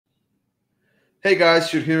Hey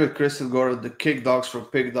guys, you're here with Chris and Goran, the Pick Dawgz from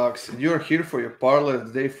Pick Dawgz, and you're here for your parlay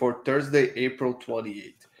of the day for Thursday, April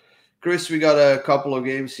 28th. Chris, we got a couple of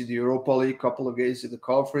games in the Europa League, couple of games in the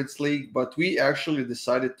Conference League, but we actually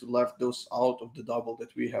decided to left those out of the double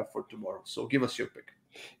that we have for tomorrow. So give us your pick.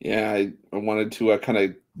 Yeah, I wanted to kind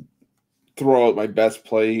of throw out my best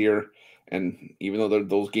play here. And even though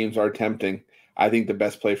those games are tempting, I think the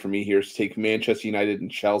best play for me here is to take Manchester United and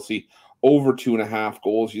Chelsea over 2.5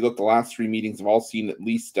 goals. You look, the last three meetings have all seen at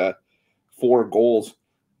least 4 goals,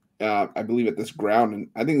 I believe, at this ground. And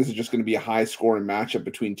I think this is just going to be a high scoring matchup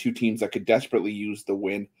between two teams that could desperately use the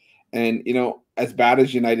win. And, as bad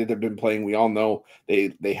as United have been playing, we all know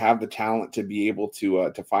they have the talent to be able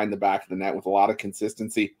to find the back of the net with a lot of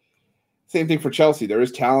consistency. Same thing for Chelsea. There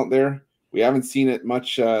is talent there. We haven't seen it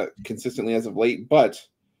much consistently as of late, but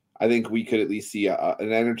I think we could at least see an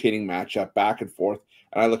entertaining matchup back and forth.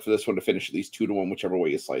 And I look for this one to finish at least 2-1, whichever way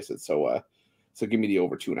you slice it. So give me the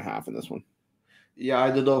over 2.5 in this one. Yeah,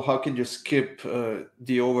 I don't know how can you skip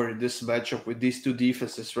the over in this matchup with these two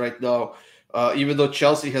defenses right now. Even though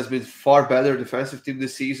Chelsea has been far better defensive team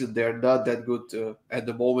this season, they're not that good at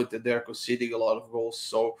the moment, and they're conceding a lot of goals.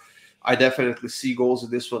 So I definitely see goals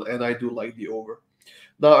in this one, and I do like the over.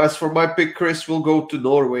 Now, as for my pick, Chris, we'll go to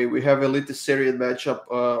Norway. We have a Eliteserien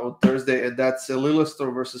matchup on Thursday, and that's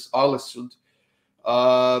Lillestrøm versus Ålesund.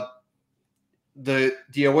 Uh,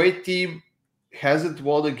 the away team hasn't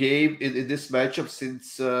won a game in this matchup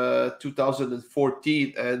since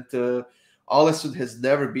 2014, and Ålesund has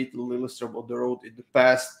never beaten Lillestrøm on the road in the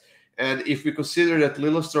past. And if we consider that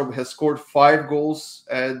Lillestrøm has scored 5 goals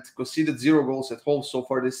and conceded 0 goals at home so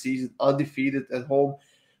far this season, undefeated at home,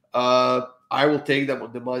 I will take them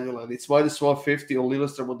on the money line. It's minus 150 on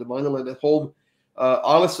Lillestrøm on the money line at home.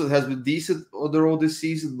 Ålesund has been decent on the road this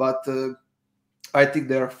season, but I think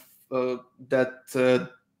they're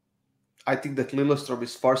I think that Lillestrøm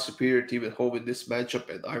is far superior team at home in this matchup,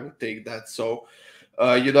 and I will take that. So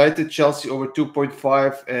United Chelsea over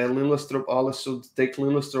 2.5 and Lillestrøm Ålesund. Take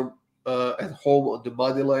Lillestrøm at home on the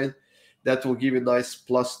money line. That will give you a nice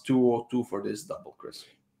plus 202 for this double, Chris.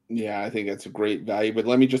 Yeah, I think that's a great value. But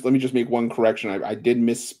let me just make one correction. I did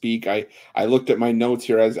misspeak. I looked at my notes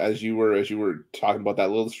here as you were talking about that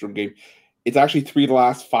Lillestrøm game. It's actually 3 of the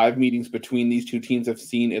last 5 meetings between these two teams have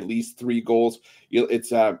seen at least 3 goals.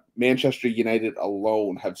 It's Manchester United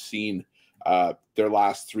alone have seen their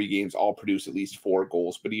last 3 games all produce at least 4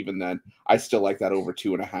 goals. But even then, I still like that over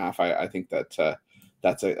 2.5. I think that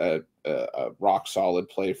that's a rock solid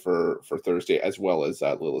play for Thursday, as well as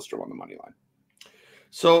Lillestrøm on the money line.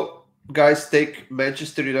 So, guys, take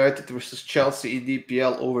Manchester United versus Chelsea in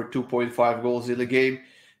DPL over 2.5 goals in the game.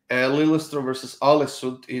 And Lillestrøm versus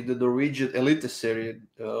Ålesund in the Norwegian Eliteserien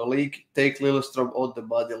League. Take Lillestrøm on the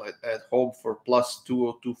money line at home for plus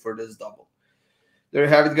 202 for this double. There you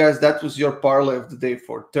have it, guys. That was your parlay of the day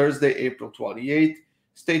for Thursday, April 28th.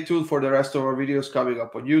 Stay tuned for the rest of our videos coming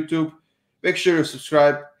up on YouTube. Make sure you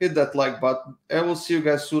subscribe, hit that like button, and we'll see you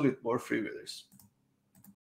guys soon with more free winners.